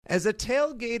as a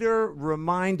tailgater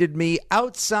reminded me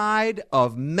outside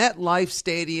of MetLife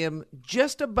Stadium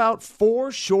just about 4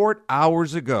 short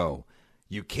hours ago.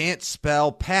 You can't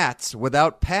spell Pats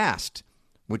without past,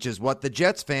 which is what the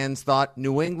Jets fans thought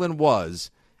New England was,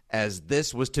 as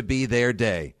this was to be their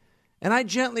day. And I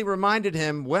gently reminded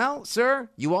him, well, sir,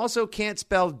 you also can't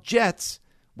spell Jets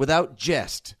without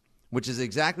jest, which is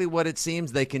exactly what it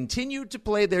seems they continue to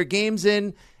play their games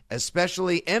in,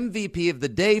 especially MVP of the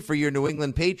day for your New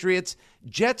England Patriots,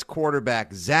 Jets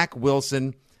quarterback Zach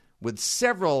Wilson, with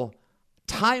several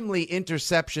timely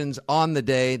interceptions on the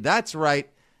day. That's right.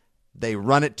 They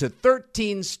run it to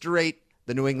 13 straight.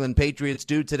 The New England Patriots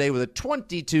do today with a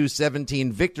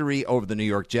 22-17 victory over the New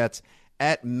York Jets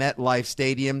at MetLife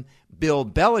Stadium. Bill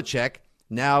Belichick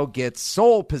now gets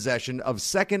sole possession of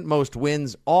second most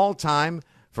wins all time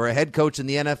for a head coach in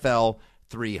the NFL,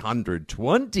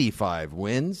 325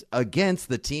 wins against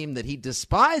the team that he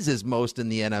despises most in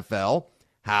the NFL.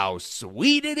 How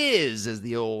sweet it is, as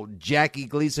the old Jackie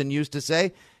Gleason used to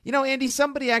say. You know, Andy,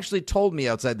 somebody actually told me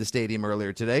outside the stadium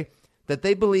earlier today that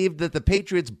they believed that the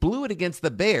Patriots blew it against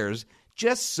the Bears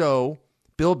just so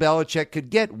Bill Belichick could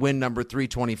get win number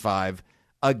 325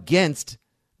 against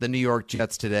the New York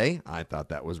Jets today. I thought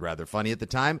that was rather funny at the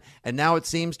time, and now it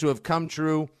seems to have come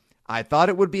true. I thought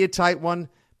it would be a tight one,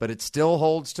 but it still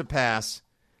holds to pass.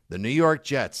 The New York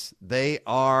Jets, they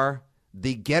are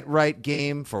the get-right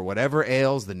game for whatever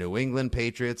ails the New England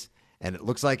Patriots, and it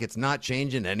looks like it's not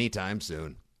changing anytime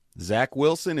soon. Zach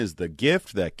Wilson is the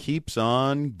gift that keeps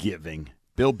on giving.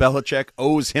 Bill Belichick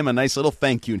owes him a nice little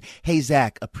thank you. Hey,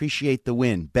 Zach, appreciate the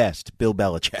win. Best, Bill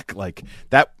Belichick. Like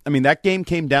that. I mean, that game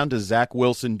came down to Zach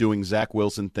Wilson doing Zach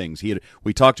Wilson things.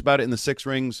 We talked about it in the Six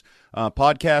Rings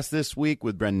podcast this week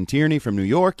with Brendan Tierney from New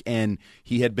York, and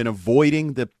he had been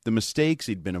avoiding the mistakes.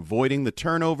 He'd been avoiding the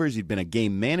turnovers. He'd been a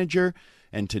game manager,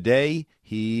 and today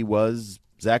he was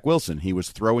Zach Wilson. He was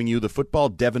throwing you the football.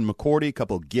 Devin McCourty, a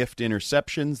couple gift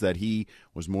interceptions that he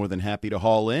was more than happy to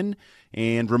haul in.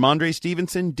 And Ramondre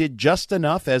Stevenson did just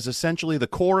enough as essentially the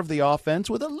core of the offense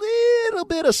with a little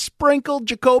bit of sprinkled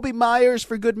Jacoby Myers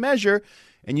for good measure,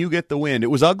 and you get the win.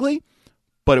 It was ugly,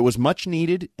 but it was much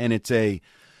needed, and it's it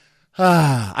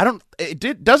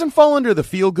doesn't fall under the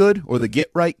feel good or the get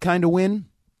right kind of win.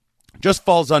 Just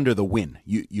falls under the win.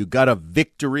 You got a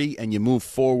victory and you move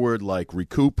forward, like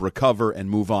recoup, recover, and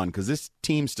move on, because this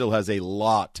team still has a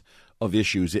lot of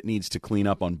issues it needs to clean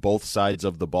up on both sides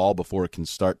of the ball before it can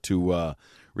start to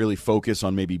really focus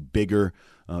on maybe bigger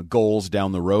goals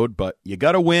down the road. But you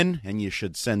got to win, and you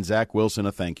should send Zach Wilson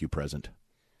a thank you present.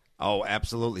 Oh,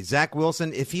 absolutely. Zach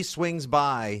Wilson, if he swings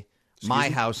by my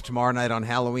house tomorrow night on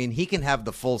Halloween, he can have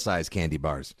the full-size candy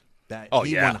bars. He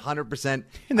 100%.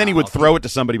 And then he would throw it to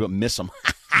somebody but miss them.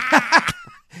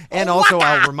 And also,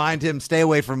 I'll remind him, stay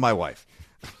away from my wife.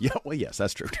 Yeah, well, yes,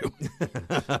 that's true, too.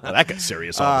 That got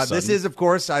serious all of a sudden. This is, of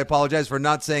course, I apologize for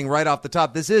not saying right off the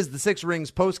top, this is the Six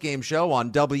Rings postgame show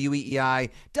on WEEI,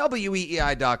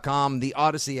 WEEI.com, the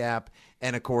Odyssey app,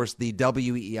 and, of course, the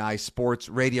WEEI Sports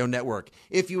Radio Network.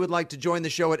 If you would like to join the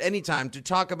show at any time to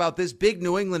talk about this big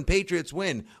New England Patriots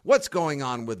win, what's going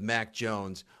on with Mac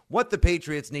Jones, what the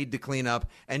Patriots need to clean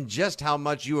up, and just how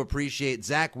much you appreciate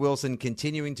Zach Wilson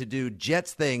continuing to do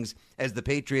Jets things as the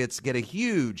Patriots get a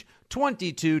huge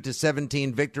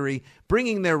 22-17 victory,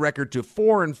 bringing their record to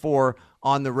 4-4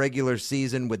 on the regular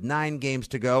season with 9 games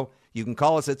to go. You can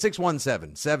call us at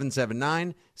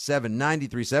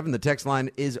 617-779-7937. The text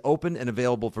line is open and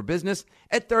available for business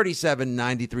at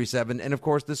 37937. And, of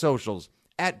course, the socials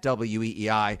at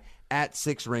WEEI, at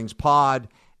Six Rings Pod,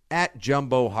 at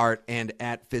Jumbo Hart, and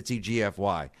at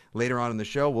FitzyGFY. Later on in the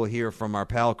show, we'll hear from our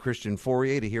pal Christian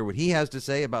Fourier to hear what he has to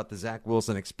say about the Zach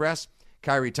Wilson Express.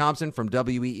 Kyrie Thompson from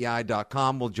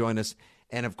WEEI.com will join us.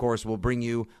 And, of course, we'll bring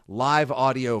you live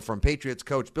audio from Patriots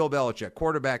coach Bill Belichick,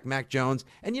 quarterback Mac Jones.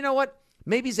 And you know what?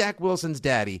 Maybe Zach Wilson's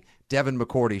daddy, Devin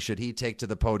McCourty, should he take to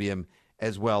the podium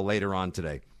as well later on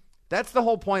today. That's the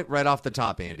whole point right off the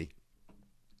top, Andy.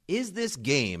 Is this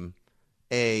game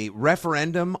a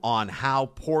referendum on how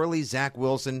poorly Zach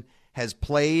Wilson has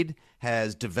played,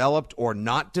 has developed, or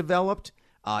not developed?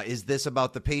 Is this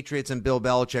about the Patriots and Bill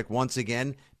Belichick once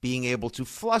again being able to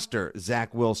fluster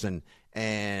Zach Wilson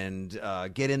and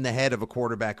get in the head of a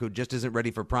quarterback who just isn't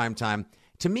ready for prime time?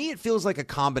 To me, it feels like a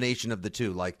combination of the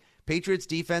two. Like, Patriots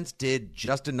defense did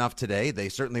just enough today. They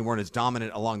certainly weren't as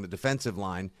dominant along the defensive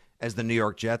line as the New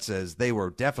York Jets, as they were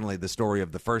definitely the story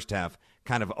of the first half,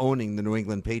 kind of owning the New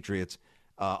England Patriots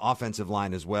offensive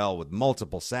line as well, with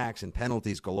multiple sacks and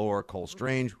penalties galore. Cole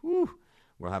Strange,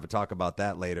 we'll have a talk about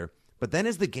that later. But then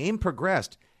as the game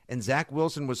progressed and Zach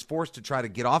Wilson was forced to try to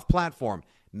get off platform,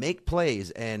 make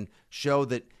plays, and show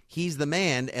that he's the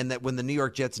man, and that when the New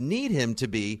York Jets need him to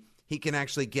be, he can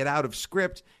actually get out of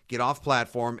script, get off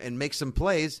platform, and make some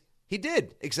plays. He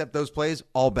did, except those plays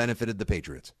all benefited the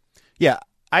Patriots. Yeah,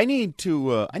 I need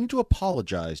to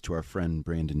apologize to our friend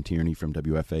Brandon Tierney from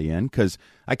WFAN because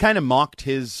I kind of mocked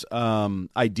his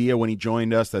idea when he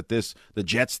joined us that the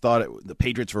Jets thought the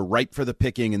Patriots were ripe for the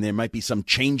picking and there might be some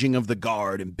changing of the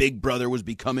guard and Big Brother was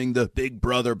becoming the Big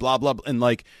Brother, blah, blah, blah. And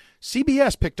like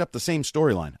CBS picked up the same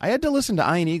storyline. I had to listen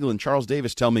to Ian Eagle and Charles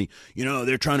Davis tell me,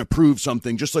 they're trying to prove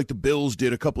something just like the Bills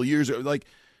did a couple of years ago. Like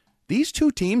these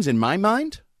two teams, in my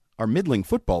mind, are middling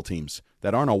football teams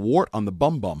that aren't a wart on the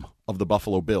bum of the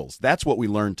Buffalo Bills. That's what we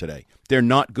learned today. They're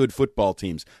not good football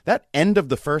teams. That end of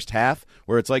the first half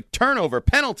where it's like turnover,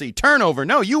 penalty, turnover.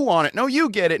 No, you want it. No, you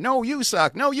get it. No, you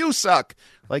suck. No, you suck.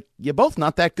 Like, you're both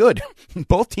not that good.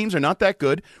 Both teams are not that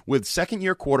good with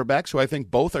second-year quarterbacks who I think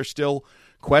both are still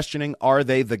questioning, are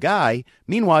they the guy?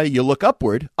 Meanwhile, you look up,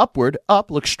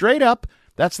 look straight up.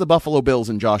 That's the Buffalo Bills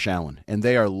and Josh Allen, and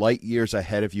they are light years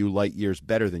ahead of you, light years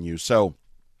better than you. So,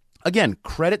 again,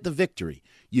 credit the victory.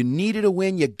 You needed a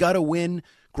win. You got to win.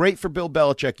 Great for Bill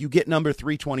Belichick. You get number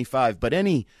 325. But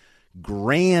any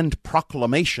grand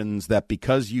proclamations that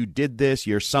because you did this,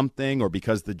 you're something, or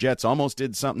because the Jets almost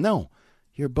did something, no.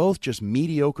 You're both just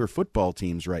mediocre football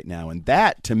teams right now. And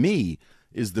that, to me,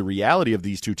 is the reality of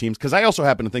these two teams. Because I also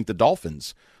happen to think the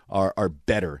Dolphins are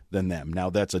better than them. Now,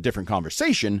 that's a different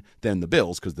conversation than the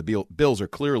Bills, because the Bills are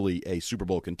clearly a Super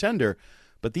Bowl contender.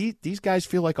 But these guys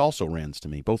feel like also Rans to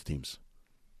me, both teams.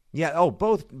 Yeah,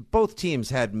 both teams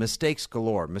had mistakes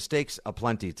galore, mistakes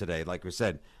aplenty today. Like we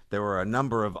said, there were a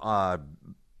number of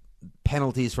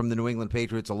penalties from the New England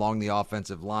Patriots along the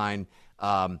offensive line.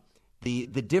 The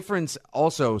difference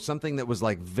also, something that was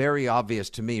like very obvious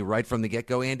to me right from the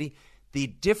get-go, Andy, the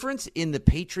difference in the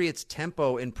Patriots'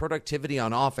 tempo and productivity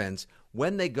on offense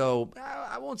when they go,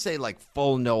 I won't say like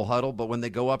full no huddle, but when they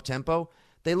go up tempo,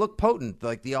 they look potent.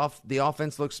 Like the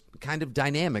offense looks kind of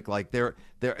dynamic. Like they're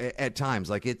at times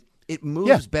like it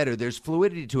moves better. There's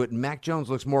fluidity to it. And Mac Jones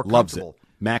looks more comfortable. Loves it.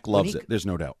 Mac loves it. There's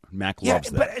no doubt. Mac loves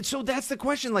that. But so that's the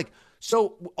question. Like,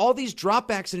 so all these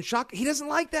dropbacks and shock, he doesn't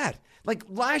like that. Like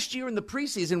last year in the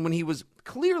preseason when he was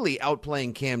clearly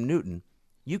outplaying Cam Newton,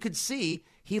 you could see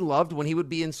he loved when he would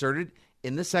be inserted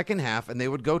in the second half and they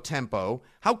would go tempo,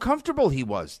 how comfortable he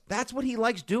was. That's what he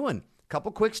likes doing.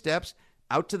 Couple quick steps,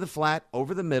 out to the flat,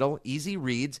 over the middle, easy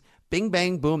reads, bing,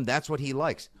 bang, boom. That's what he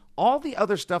likes. All the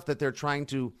other stuff that they're trying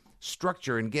to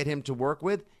structure and get him to work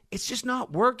with, it's just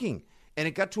not working. And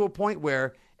it got to a point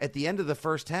where at the end of the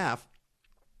first half,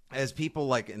 as people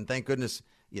like, and thank goodness,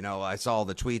 I saw all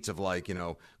the tweets of like,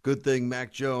 good thing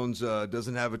Mac Jones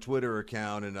doesn't have a Twitter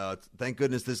account. And thank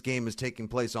goodness this game is taking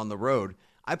place on the road.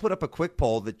 I put up a quick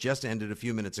poll that just ended a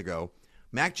few minutes ago.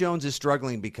 Mac Jones is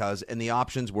struggling because, and the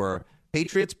options were,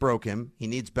 Patriots broke him. He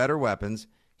needs better weapons.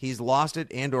 He's lost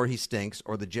it and or he stinks,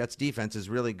 or the Jets defense is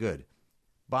really good.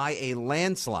 By a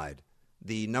landslide,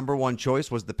 the number one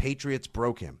choice was the Patriots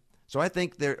broke him. So I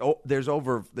think there's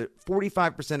over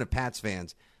 45% of Pats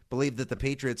fans believe that the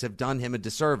Patriots have done him a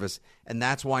disservice, and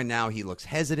that's why now he looks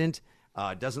hesitant,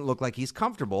 doesn't look like he's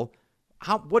comfortable.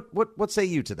 What say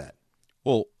you to that?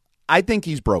 Well, I think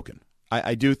he's broken.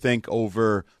 I do think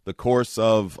over the course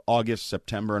of August,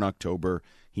 September, and October,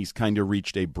 he's kind of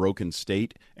reached a broken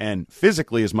state, and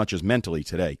physically as much as mentally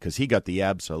today, because he got the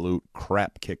absolute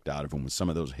crap kicked out of him with some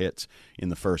of those hits in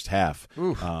the first half,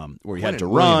 where he had to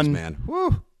run. Man.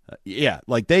 Woo.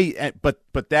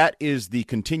 But that is the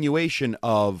continuation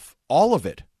of all of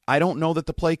it. I don't know that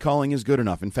the play calling is good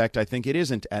enough. In fact, I think it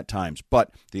isn't at times.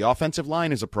 But the offensive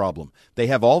line is a problem. They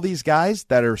have all these guys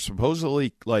that are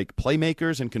supposedly like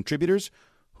playmakers and contributors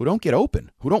who don't get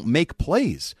open, who don't make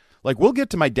plays. Like, we'll get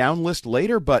to my down list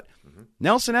later, but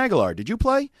Nelson Aguilar, did you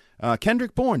play?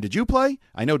 Kendrick Bourne, did you play?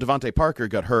 I know Devontae Parker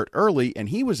got hurt early, and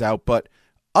he was out, but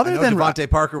other than Devontae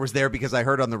Parker was there because I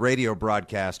heard on the radio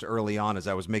broadcast early on as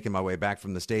I was making my way back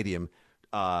from the stadium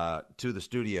to the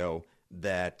studio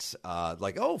that,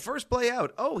 first play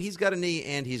out. Oh, he's got a knee,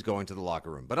 and he's going to the locker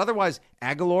room. But otherwise,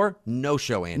 Aguilar, no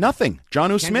show, Andy. Nothing.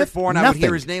 Jonnu Smith, Bourne, nothing. I would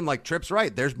hear his name like Tripp's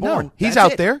right. There's Bourne. No, he's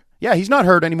out there. Yeah, he's not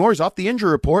hurt anymore. He's off the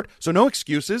injury report, so no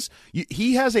excuses.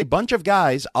 He has a bunch of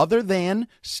guys other than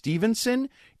Stevenson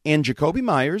and Jacoby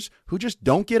Myers who just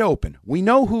don't get open. We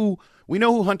know who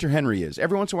Hunter Henry is.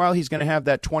 Every once in a while, he's going to have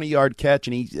that 20-yard catch,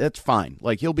 and that's fine.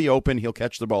 Like, he'll be open. He'll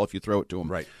catch the ball if you throw it to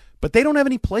him. Right. But they don't have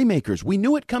any playmakers. We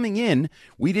knew it coming in.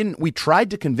 We tried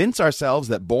to convince ourselves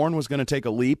that Bourne was going to take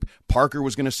a leap. Parker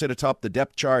was going to sit atop the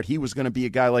depth chart. He was going to be a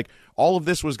guy like all of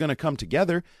this was going to come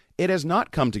together. It has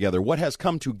not come together. What has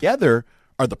come together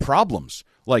are the problems.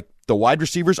 Like, the wide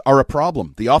receivers are a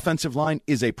problem. The offensive line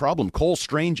is a problem. Cole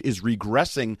Strange is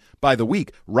regressing by the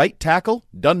week. Right tackle,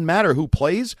 doesn't matter who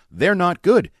plays, they're not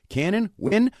good. Cannon,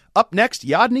 Wynn. Up next,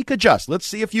 Yadni Kajust. Let's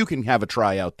see if you can have a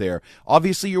try out there.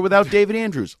 Obviously, you're without David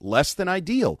Andrews. Less than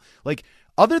ideal. Like,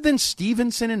 other than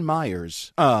Stevenson and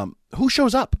Myers, who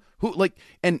shows up?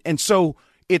 So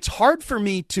it's hard for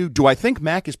me to, do I think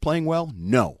Mac is playing well?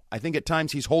 No. I think at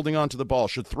times he's holding on to the ball,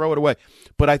 should throw it away.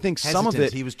 But I think some of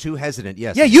it... He was too hesitant,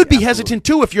 yes. Yeah, you'd be hesitant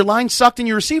too if your line sucked and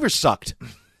your receivers sucked.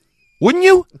 Wouldn't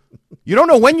you? You don't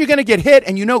know when you're going to get hit,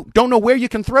 and don't know where you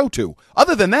can throw to.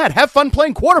 Other than that, have fun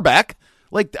playing quarterback.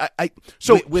 Like,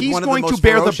 with one he's of the going most to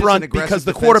bear the ferocious brunt and aggressive because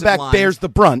the defensive quarterback lines. bears the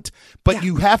brunt. But Yeah.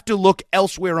 you have to look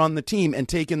elsewhere on the team and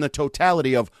take in the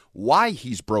totality of why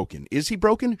he's broken. Is he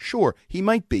broken? Sure, he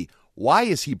might be. Why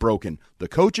is he broken? The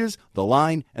coaches, the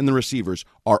line, and the receivers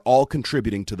are all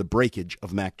contributing to the breakage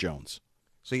of Mac Jones.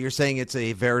 So you're saying it's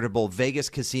a veritable Vegas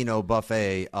casino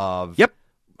buffet of Yep.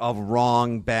 of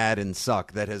wrong, bad, and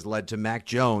suck that has led to Mac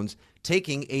Jones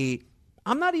taking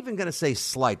I'm not even going to say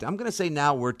slight. I'm going to say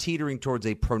now we're teetering towards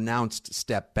a pronounced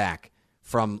step back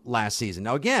from last season.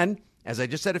 Now, again, as I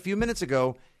just said a few minutes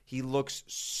ago, he looks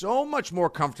so much more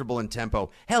comfortable in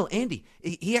tempo. Hell, Andy,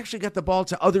 he actually got the ball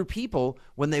to other people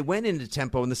when they went into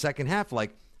tempo in the second half.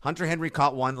 Like Hunter Henry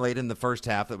caught one late in the first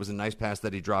half. That was a nice pass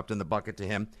that he dropped in the bucket to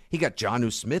him. He got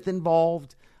Jonnu Smith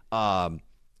involved.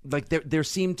 There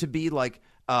seemed to be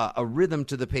a rhythm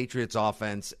to the Patriots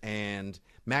offense, and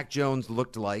Mac Jones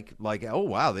looked like oh,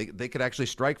 wow, they could actually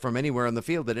strike from anywhere on the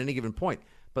field at any given point.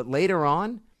 But later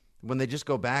on, when they just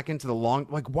go back into the long,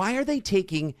 why are they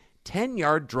taking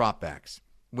 10-yard dropbacks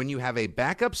when you have a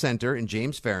backup center in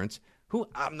James Ferentz, who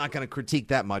I'm not going to critique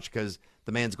that much because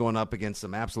the man's going up against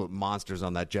some absolute monsters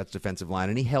on that Jets defensive line,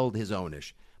 and he held his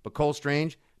own-ish. But Cole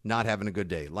Strange, not having a good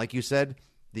day. Like you said,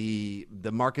 the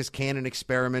Marcus Cannon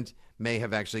experiment may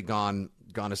have actually gone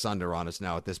asunder on us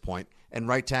now at this point, and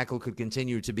right tackle could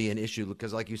continue to be an issue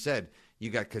because, like you said, you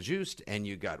got Kajust and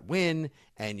you got Wynn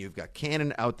and you've got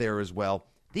Cannon out there as well.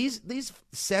 These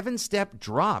 7-step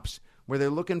drops where they're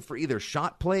looking for either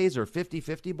shot plays or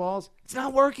 50-50 balls, it's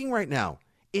not working right now.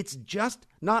 It's just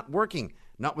not working.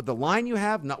 Not with the line you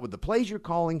have, not with the plays you're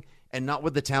calling, and not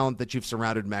with the talent that you've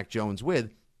surrounded Mac Jones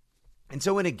with. And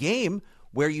so in a game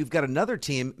where you've got another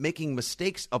team making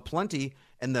mistakes aplenty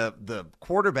and the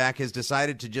quarterback has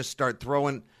decided to just start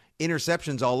throwing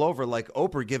interceptions all over like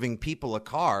Oprah giving people a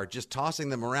car, just tossing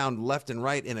them around left and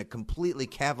right in a completely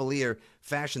cavalier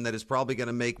fashion that is probably going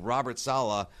to make Robert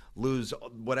Saleh lose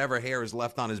whatever hair is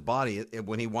left on his body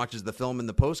when he watches the film in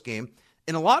the postgame.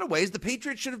 In a lot of ways, the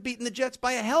Patriots should have beaten the Jets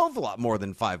by a hell of a lot more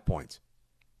than 5 points.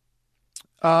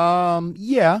 Probably.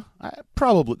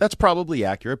 That's probably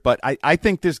accurate, but I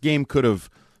think this game could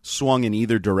have swung in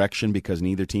either direction because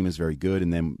neither team is very good,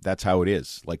 and then that's how it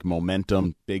is. Like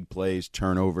momentum, big plays,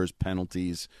 turnovers,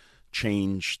 penalties,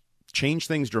 change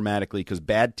things dramatically because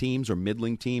bad teams or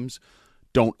middling teams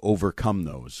don't overcome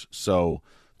those. So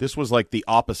this was like the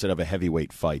opposite of a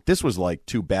heavyweight fight. This was like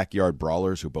two backyard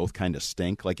brawlers who both kind of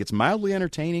stink. Like, it's mildly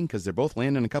entertaining because they're both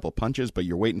landing a couple punches, but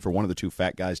you're waiting for one of the two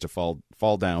fat guys to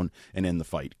fall down and end the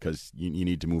fight because you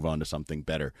need to move on to something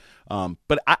better.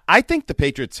 But I think the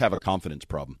Patriots have a confidence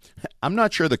problem. I'm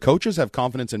not sure the coaches have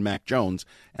confidence in Mac Jones,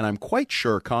 and I'm quite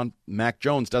sure Mac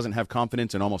Jones doesn't have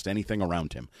confidence in almost anything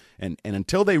around him. And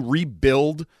until they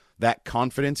rebuild that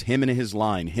confidence, him and his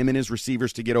line, him and his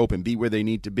receivers to get open, be where they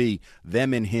need to be,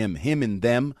 them and him and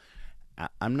them,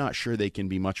 I'm not sure they can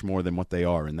be much more than what they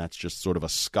are, and that's just sort of a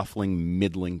scuffling,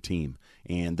 middling team.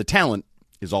 And the talent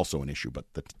is also an issue, but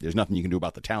there's nothing you can do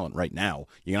about the talent right now.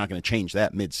 You're not going to change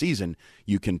that mid-season.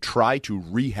 You can try to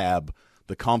rehab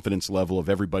the confidence level of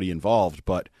everybody involved,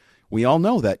 but we all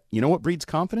know that, you know what breeds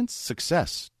confidence?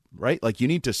 Success. Right? Like, you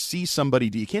need to see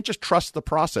somebody. You can't just trust the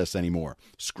process anymore.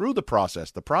 Screw the process.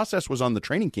 The process was on the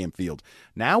training camp field.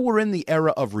 Now we're in the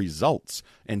era of results.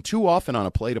 And too often on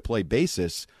a play-to-play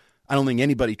basis, I don't think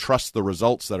anybody trusts the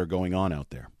results that are going on out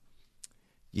there.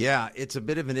 Yeah, it's a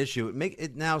bit of an issue.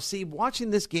 Now, see, watching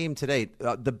this game today,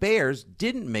 the Bears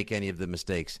didn't make any of the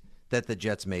mistakes that the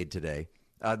Jets made today.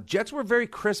 Jets were very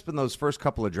crisp in those first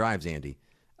couple of drives, Andy.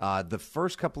 The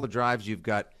first couple of drives, you've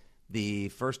got the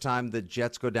first time the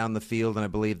Jets go down the field, and I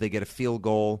believe they get a field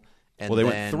goal. And well, they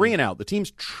went 3 and out. The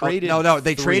teams traded.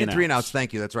 They traded 3 and outs.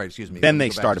 Thank you. That's right. Excuse me. Then they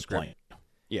started playing.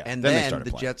 Yeah, and then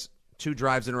the Jets, 2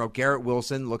 drives in a row. Garrett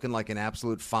Wilson looking like an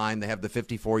absolute find. They have the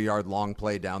 54-yard long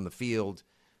play down the field.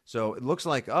 So it looks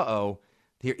like,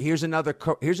 here's another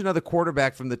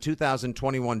quarterback from the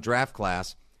 2021 draft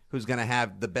class who's going to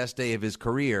have the best day of his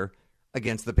career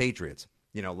against the Patriots.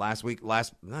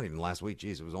 not even last week,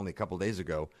 geez, it was only a couple days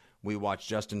ago, we watched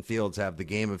Justin Fields have the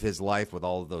game of his life with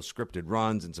all of those scripted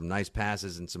runs and some nice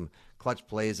passes and some clutch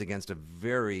plays against a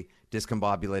very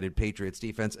discombobulated Patriots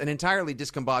defense, an entirely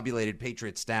discombobulated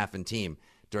Patriots staff and team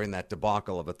during that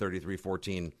debacle of a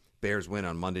 33-14 Bears win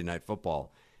on Monday Night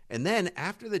Football. And then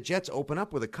after the Jets open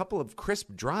up with a couple of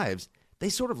crisp drives, they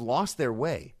sort of lost their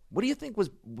way. What do you think was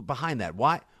behind that?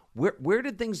 Why? Where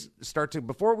did things start to,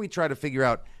 before we try to figure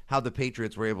out how the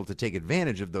Patriots were able to take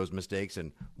advantage of those mistakes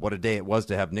and what a day it was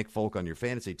to have Nick Folk on your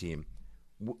fantasy team,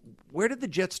 where did the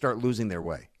Jets start losing their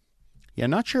way? Yeah,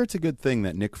 not sure it's a good thing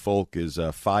that Nick Folk is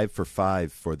 5 for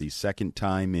 5 for the second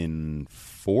time in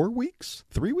 4 weeks?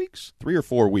 3 weeks? 3 or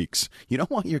 4 weeks. You don't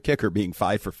want your kicker being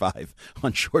 5 for 5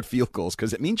 on short field goals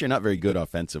because it means you're not very good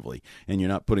offensively and you're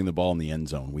not putting the ball in the end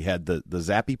zone. We had the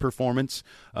Zappe performance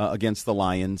against the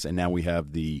Lions, and now we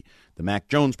have the Mac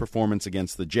Jones performance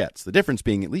against the Jets. The difference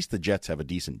being at least the Jets have a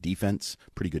decent defense,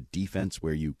 pretty good defense,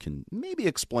 where you can maybe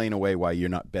explain away why you're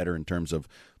not better in terms of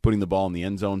putting the ball in the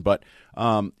end zone. But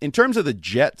in terms of the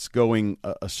Jets going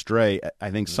astray, I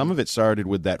think some of it started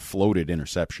with that floated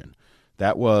interception.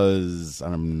 That was,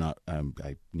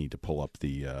 I need to pull up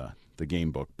the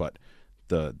game book, but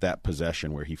that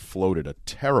possession where he floated a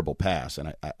terrible pass,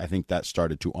 and I think that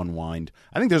started to unwind.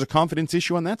 I think there's a confidence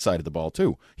issue on that side of the ball,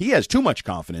 too. He has too much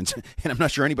confidence, and I'm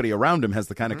not sure anybody around him has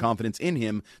the kind of confidence in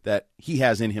him that he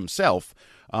has in himself.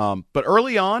 But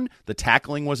early on, the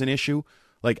tackling was an issue.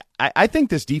 Like, I think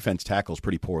this defense tackles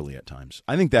pretty poorly at times.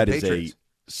 I think that is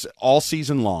all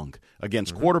season long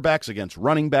against quarterbacks, against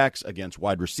running backs, against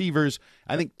wide receivers.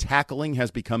 I think tackling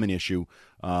has become an issue.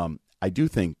 I do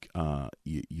think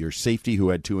your safety who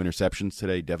had 2 interceptions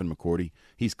today, Devin McCourty,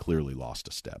 he's clearly lost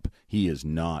a step. He is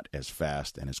not as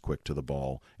fast and as quick to the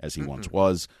ball as he once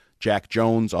was. Jack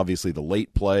Jones, obviously the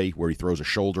late play where he throws a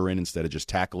shoulder in instead of just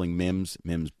tackling Mims.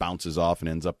 Mims bounces off and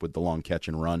ends up with the long catch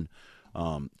and run.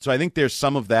 So I think there's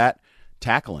some of that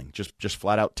tackling, just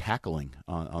flat out tackling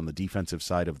on the defensive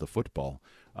side of the football.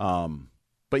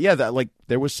 But yeah,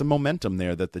 there was some momentum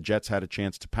there that the Jets had a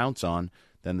chance to pounce on.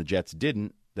 Then the Jets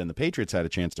didn't. Then the Patriots had a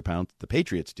chance to pounce. The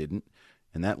Patriots didn't.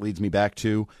 And that leads me back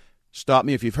to, stop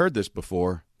me if you've heard this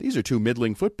before, these are 2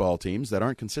 middling football teams that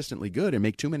aren't consistently good and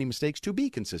make too many mistakes to be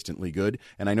consistently good.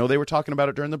 And I know they were talking about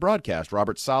it during the broadcast.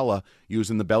 Robert Saleh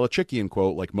using the Belichickian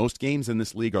quote, like, most games in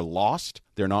this league are lost.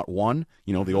 They're not won.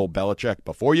 You know, the old Belichick,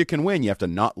 before you can win, you have to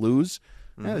not lose.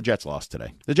 The Jets lost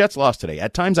today.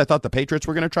 At times I thought the Patriots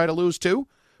were going to try to lose too,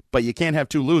 but you can't have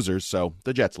 2 losers, so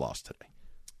the Jets lost today.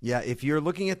 Yeah, if you're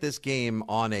looking at this game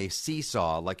on a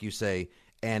seesaw, like you say,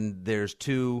 and there's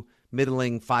 2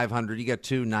 middling 500, you got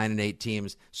 2 9-8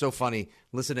 teams. So funny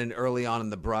listening early on in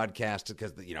the broadcast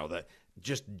because the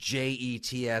just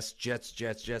JETS,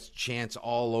 Jets chants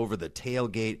all over the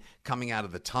tailgate coming out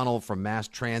of the tunnel from Mass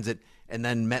Transit, and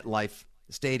then MetLife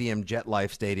Stadium,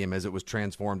 JetLife Stadium, as it was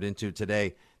transformed into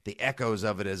today. The echoes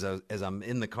of it as I'm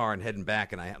in the car and heading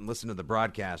back, and I'm listening to the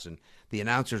broadcast, and the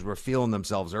announcers were feeling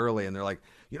themselves early, and they're like,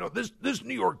 this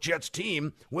New York Jets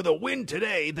team, with a win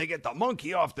today, they get the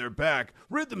monkey off their back,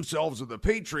 rid themselves of the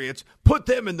Patriots, put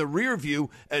them in the rear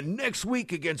view, and next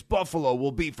week against Buffalo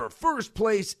will be for first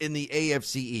place in the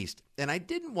AFC East. And I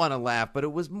didn't want to laugh, but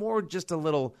it was more just a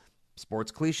little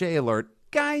sports cliche alert.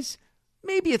 Guys,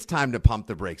 maybe it's time to pump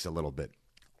the brakes a little bit.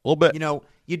 A little bit.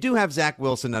 You do have Zach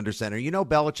Wilson under center.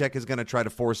 Belichick is going to try to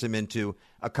force him into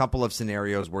a couple of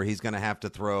scenarios where he's going to have to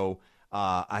throw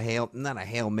not a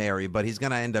Hail Mary, but he's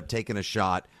going to end up taking a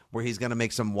shot where he's going to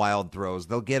make some wild throws.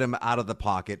 They'll get him out of the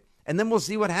pocket, and then we'll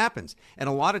see what happens. And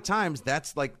a lot of times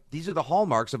these are the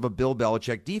hallmarks of a Bill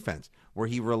Belichick defense, where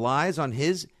he relies on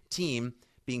his team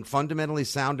being fundamentally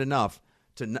sound enough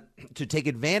to take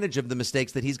advantage of the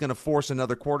mistakes that he's going to force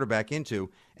another quarterback into.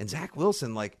 And Zach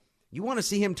Wilson, you want to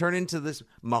see him turn into this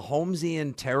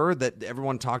Mahomesian terror that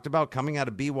everyone talked about coming out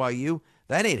of BYU?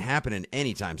 That ain't happening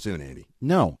anytime soon, Andy.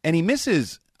 No, and he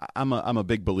misses. I'm a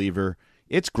big believer.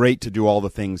 It's great to do all the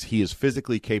things he is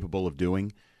physically capable of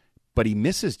doing, but he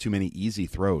misses too many easy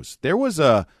throws. There was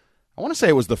I want to say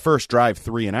it was the first drive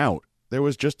 3 and out. There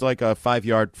was just like a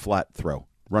 5-yard flat throw,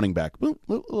 running back, boom,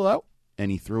 little out, and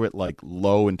he threw it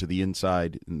low into the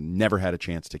inside, never had a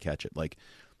chance to catch it.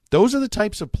 Those are the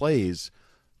types of plays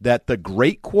that the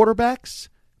great quarterbacks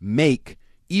make,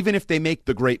 even if they make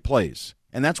the great plays.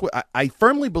 And that's what I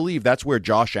firmly believe that's where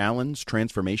Josh Allen's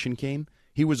transformation came.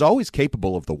 He was always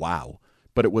capable of the wow,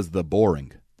 but it was the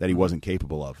boring that he wasn't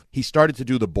capable of. He started to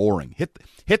do the boring. Hit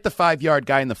the 5-yard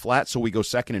guy in the flat so we go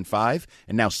 2nd and 5,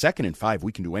 and now 2nd and 5,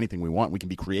 we can do anything we want. We can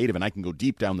be creative, and I can go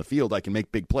deep down the field. I can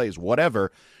make big plays,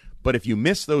 whatever. But if you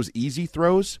miss those easy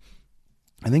throws,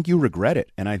 I think you regret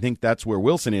it. And I think that's where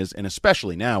Wilson is, and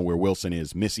especially now where Wilson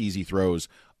is, miss easy throws,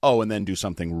 and then do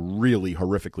something really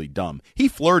horrifically dumb. He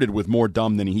flirted with more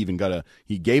dumb than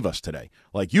he gave us today.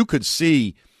 Like, you could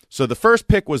see, so the first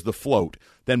pick was the float.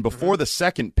 Then before the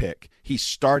second pick, he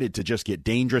started to just get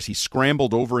dangerous. He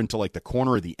scrambled over into like the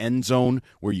corner of the end zone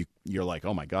where you're like,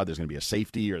 oh my God, there's going to be a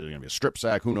safety or there's going to be a strip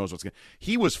sack. Who knows what's going to.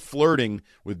 He was flirting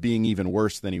with being even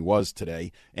worse than he was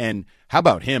today. And how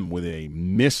about him with a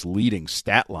misleading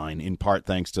stat line, in part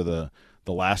thanks to the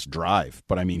last drive?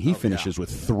 But I mean, he finishes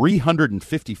with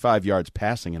 355 yards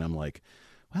passing, and I'm like,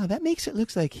 wow, that makes it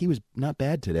look like he was not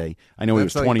bad today. I know he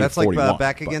was 20 and 41. That's like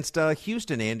back against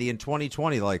Houston, Andy, in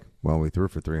 2020. Like, well, we threw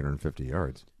for 350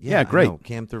 yards. Yeah, great.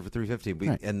 Cam threw for 350.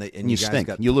 Right. And you guys stink.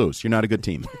 You lose. You're not a good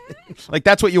team. Like,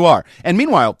 that's what you are. And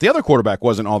meanwhile, the other quarterback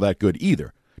wasn't all that good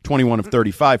either. 21 of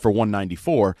 35 for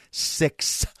 194,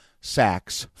 6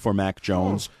 sacks for Mac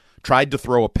Jones. Tried to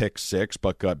throw a pick six,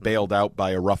 but got bailed out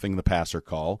by a roughing the passer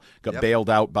call. Got bailed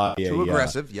out by too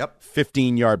aggressive.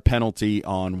 15-yard penalty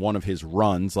on one of his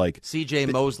runs. Like C.J.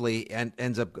 Mosley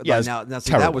ends up. Yeah, now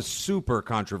see, that was super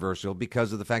controversial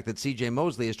because of the fact that C.J.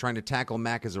 Mosley is trying to tackle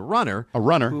Mac as a runner.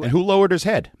 Who lowered his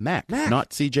head? Mac.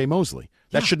 Not C.J. Mosley.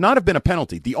 That should not have been a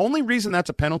penalty. The only reason that's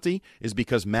a penalty is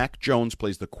because Mac Jones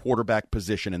plays the quarterback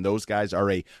position, and those guys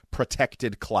are a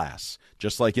protected class.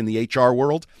 Just like in the HR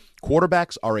world,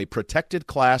 quarterbacks are a protected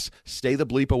class. Stay the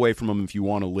bleep away from them if you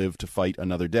want to live to fight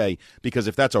another day. Because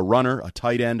if that's a runner, a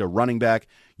tight end, a running back,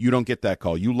 you don't get that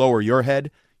call. You lower your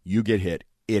head, you get hit.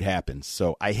 It happens.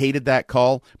 So I hated that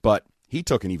call, but he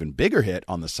took an even bigger hit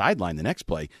on the sideline the next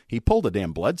play. He pulled a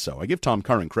damn Bledsoe. I give Tom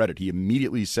Curran credit. He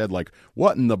immediately said, like,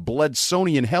 what in the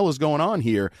Bledsonian hell is going on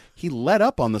here? He let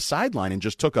up on the sideline and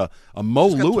just took a Mo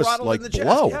Lewis-like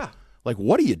blow. Yeah. Like,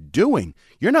 what are you doing?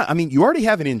 You already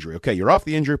have an injury. Okay, you're off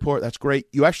the injury report. That's great.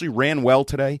 You actually ran well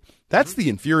today. That's the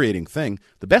infuriating thing.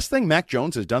 The best thing Mac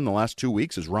Jones has done the last 2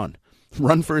 weeks is run.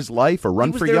 Run for his life or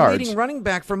run for yards. He was their leading running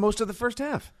back for most of the first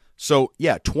half. So,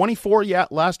 24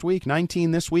 last week,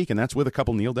 19 this week, and that's with a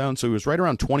couple kneel downs. So he was right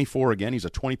around 24 again. He's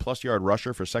a 20-plus yard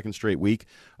rusher for second straight week.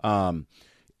 They're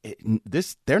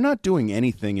not doing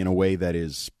anything in a way that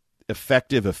is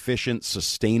effective, efficient,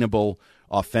 sustainable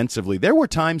offensively. There were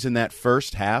times in that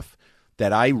first half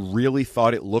that I really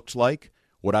thought it looked like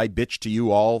what I bitched to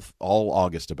you all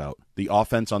August about, the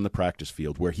offense on the practice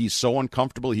field, where he's so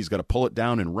uncomfortable, he's got to pull it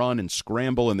down and run and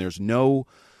scramble, and there's no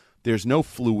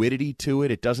fluidity to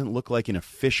it. It doesn't look like an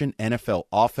efficient NFL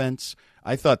offense.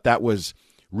 I thought that was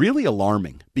really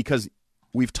alarming because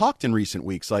we've talked in recent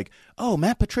weeks like, oh,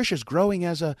 Matt Patricia's growing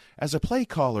as a play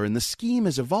caller and the scheme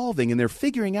is evolving and they're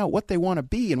figuring out what they want to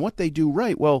be and what they do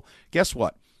right. Well, guess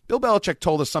what? Bill Belichick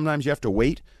told us sometimes you have to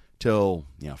wait till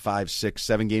 5, 6,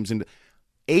 7 games into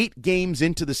 8 games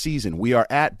into the season. We are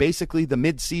at basically the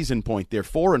mid-season point. They're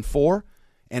 4-4,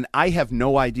 and I have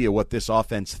no idea what this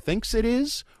offense thinks it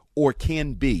is or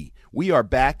can be. We are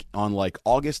back on like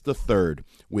August the 3rd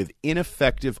with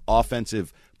ineffective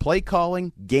offensive play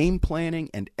calling, game planning,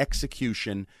 and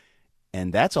execution,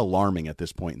 and that's alarming at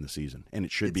this point in the season, and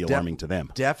it should be alarming to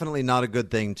them. Definitely not a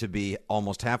good thing to be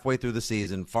almost halfway through the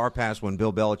season, far past when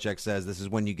Bill Belichick says this is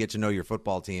when you get to know your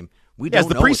football team. Is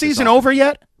the preseason over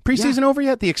yet? Preseason over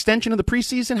yet? The extension of the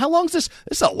preseason? How long is this?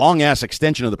 This is a long-ass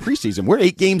extension of the preseason. We're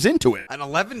 8 games into it. An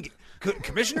 11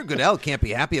 Commissioner Goodell can't be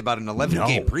happy about an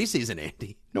 11-game preseason,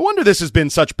 Andy. No wonder this has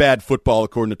been such bad football,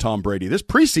 according to Tom Brady. This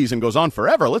preseason goes on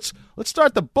forever. Let's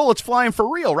start the bullets flying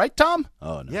for real, right, Tom?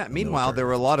 Oh, no. Yeah, meanwhile, there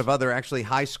were a lot of other actually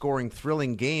high-scoring,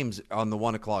 thrilling games on the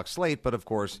 1 o'clock slate, but of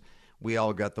course, we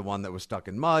all got the one that was stuck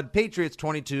in mud. Patriots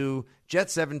 22,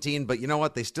 Jets 17, but you know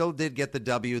what? They still did get the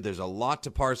W. There's a lot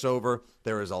to parse over.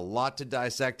 There is a lot to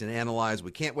dissect and analyze.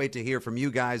 We can't wait to hear from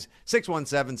you guys.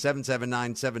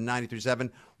 617-779-7937.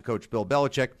 Coach Bill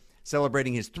Belichick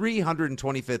celebrating his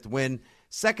 325th win,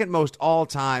 second most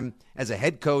all-time as a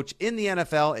head coach in the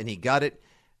NFL, and he got it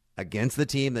against the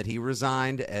team that he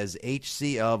resigned as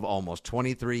HC of almost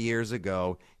 23 years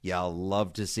ago. Y'all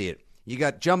love to see it. You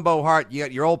got Jumbo Hart, you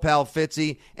got your old pal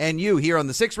Fitzy, and you here on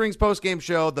the Six Rings postgame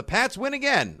show. The Pats win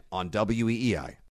again on WEEI.